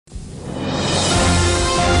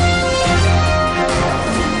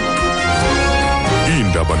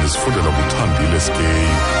ndaba ndizifundela kuthambile skeyi.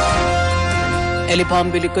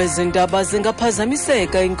 Eliphambili kwezindaba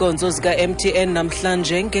zingaphazamiseka iinkonzo zika-MTN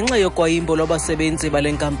namhlanje ngenxa yogwayimbo lwabasebenzi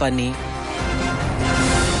bale nkampani.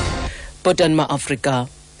 Botani ma-Afrika.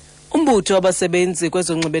 Umbutho wabasebenzi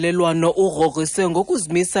kwezonxibelelwano ugrogrise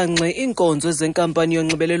ngokuzimisa ngxii iinkonzo zenkampani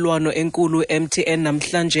yonxibelelwano enkulu uMTN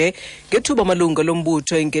namhlanje ngethuba amalungu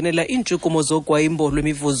lombutho engenela iintshukumo zogwayimbo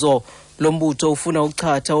lwemivuzo. Lo mbutho ufuna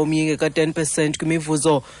uchatha omyinge ka-10%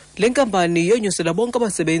 kwimivuzo. Le nkampani yonyusela bonke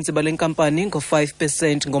abasebenzi bale nkampani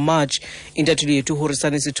ngo-5% ngoMarch. Intatheli yethu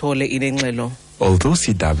uHorisani Sithole inengxelo. Although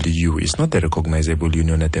CWU is not a recognizable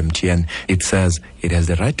union at MTN, it says it has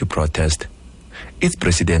the right to protest. Its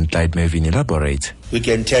president, Clyde Mervyn, elaborates. We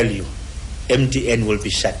can tell you, MTN will be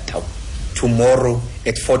shut down tomorrow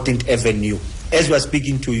at 14th Avenue. As we're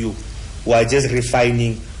speaking to you, we are just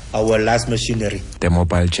refining our last machinery. The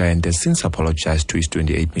mobile giant has since apologized to its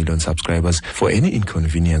 28 million subscribers for any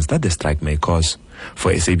inconvenience that the strike may cause.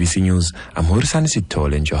 For SABC News, I'm Horisani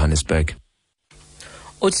Sithole in Johannesburg.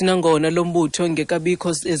 Uthi nangona lo mbutho ngekabikho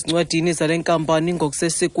ezincwadini zale nkampani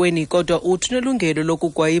ngokusesikweni kodwa uthi unelungelo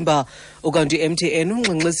lokugwayimba ukanti MTN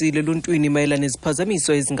ungxengxezile eluntwini mayelana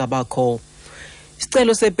neziphazamiso ezingabakho.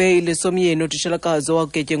 Isicelo sebheyile somyeni otitshalakazi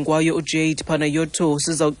owagetyengwayo uJade Panayiotou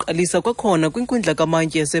sizawuqalisa kwakhona kwinkundla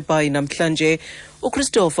kamantyi yaseBhayi namhlanje.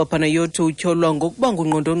 uChristopher Panayiotou utyholwa ngokuba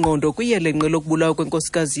ngungqondongqondo kwiyelenqe lokubulawa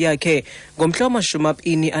kwenkosikazi yakhe ngomhla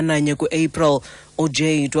wama-21 ku-April.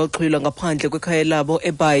 uJade waxhwilwa ngaphandle kwekhaya labo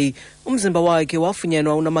eBhayi. Umzimba wakhe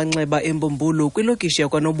wafunyanwa unamanxeba embumbulu kwilokishi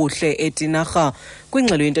yakwaNobuhle eTinarha.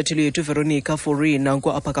 Kwingxelo yentatheli yethu Veronica Forina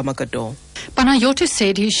kwa-Aphakamagado. Panayiotou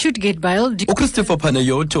said he should get bail. uChristopher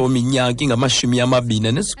Panayiotou ominyaka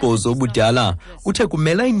ingama-28 obudala uthe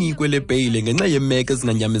kumela inikwe lebheyile ngenxa yeemeko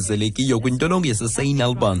ezinganyamezelekiyo kwintolongo yaseSt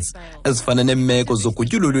Albans ezifana neemeko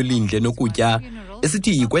zogutyulo lwelindle nokutya.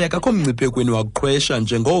 Esithi kwayakakho mngciphekweni wakuqhwesha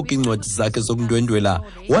njengoko iincwadi zakhe zokundwendwela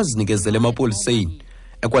wazinikezela emapoliseni.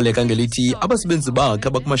 Ekwaleka ngelithi abasebenzi bakhe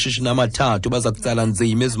abakumashishini amathathu baza kutsala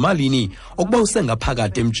nzima ezimalini okuba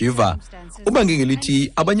usengaphakathi emjiva. Ubange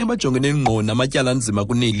ngelithi abanye abajongene ngqo namatyala nzima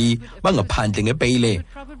kuneli bangaphandle ngebheyile.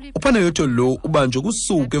 uPanayiotou lo ubanjwe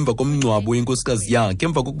kusuku emva komngcwabo wenkosikazi yakhe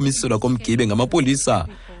emva kokumiselwa komgibe ngamapolisa.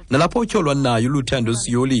 Nalapho utyholwa nayo uLuthando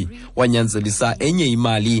Siyoli wanyanzelisa enye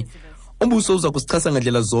imali. Umbuso uza kusichasa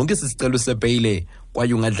ngandlela zonke sisicelo sebheyile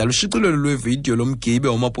kwaye ungadlala ushicilelo lwevidiyo lomgibe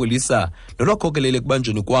wamapolisa nolwakhokelele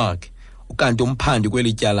kubanjweni kwakhe. Ukanti umphandi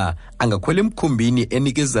kweli tyala angakhwela emkhumbini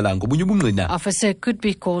enikezela ngobunye ubungqina. Officer could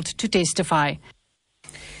be called to testify.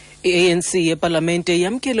 I-ANC yepalamente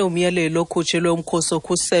yamkele umyalelo okhutshelwe umkhosi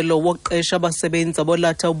okhuselo wokuqesha abasebenzi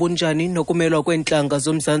abolatha ubunjani nokumelwa kweentlanga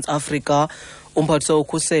zoMzantsi Afrika. Umphathiswa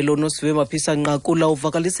wokhuselo uNosiviwe Mapisa-Nqakula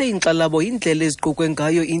uvakalise inkxalabo yindlela eziqukwe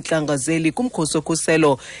ngayo iintlanga zeli kumkhosi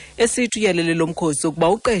okhuselo esithi uyalele lo mkhosi ukuba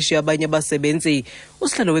uqeshe abanye abasebenzi.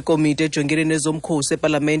 Usihlalo wekomiti ejongene nezomkhosi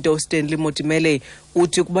epalamente uStanley Motimele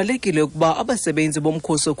uthi kubalulekile ukuba abasebenzi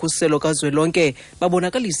bomkhosi okhuselo kazwelonke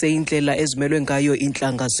babonakalise indlela ezimelwe ngayo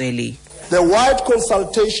iintlanga zeli. The wide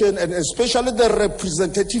consultation and especially the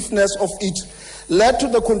representativeness of it led to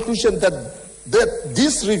the conclusion that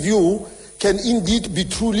this review can indeed be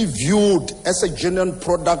truly viewed as a genuine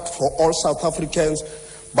product for all South Africans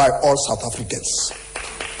by all South Africans.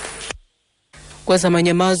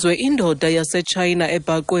 Kwezamanye amazwe indoda yaseChina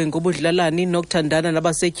ebhaqwe ngobudlelwane nokuthandana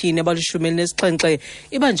nabasetyhini abalishumi-17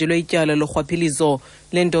 ibanjelwe ityala lorhwaphilizo.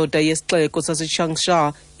 Le ndoda yesixeko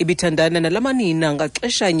saseChangsha ibithandana nalamanina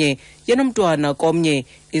ngaxeshanye yenomntwana komnye.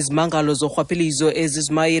 Izimangalo zorhwaphilizo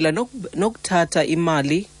ezizimayela nokuthatha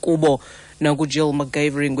imali kubo. Now Jill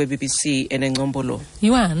McGavering with BBC enengcombolo.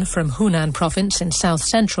 Yuan from Hunan province in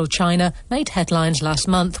south-central China made headlines last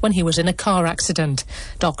month when he was in a car accident.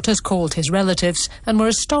 Doctors called his relatives and were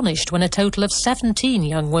astonished when a total of 17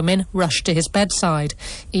 young women rushed to his bedside,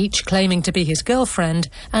 each claiming to be his girlfriend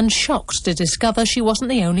and shocked to discover she wasn't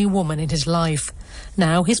the only woman in his life.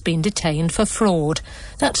 Now he's been detained for fraud.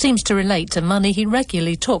 That seems to relate to money he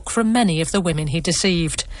regularly took from many of the women he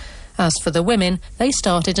deceived. As for the women, they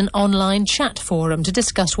started an online chat forum to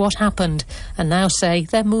discuss what happened and now say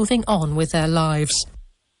they're moving on with their lives.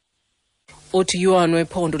 Uthi Yuan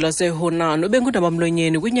wephondo laseHunan ubengundaba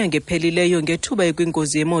mlonyeni kwinyanga ephelileyo ngethuba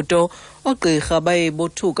ekwingozi yemoto. Oogqirha baye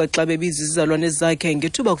bothuka xa bebiza izizalwane zakhe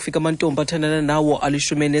ngethuba kufika amantombi athandana nawo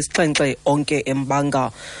ali-17 onke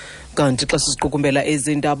embanga. Kanti xa siziqukumbela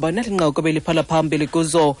ezi ndaba nalinqaku beliphala phambili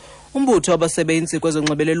kuzo, Umbutho wabasebenzi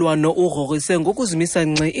kwezonxibelelwano ugrogrise ngokuzimisa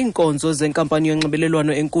ngxii iinkonzo zenkampani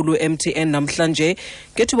yonxibelelwano enkulu uMTN namhlanje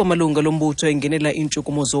ngethuba amalungu lombutho engenela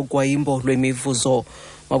iintshukumo zogwayimbo lwemivuzo.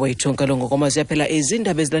 Mabuyithunka ngokoma siyaphela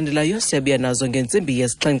izindaba ezilandelayo siyabuya nazo ngentsimbi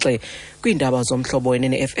yesixhenxe kwiindaba zomhlobo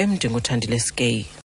wenene FM. Ndinguthandile Skey.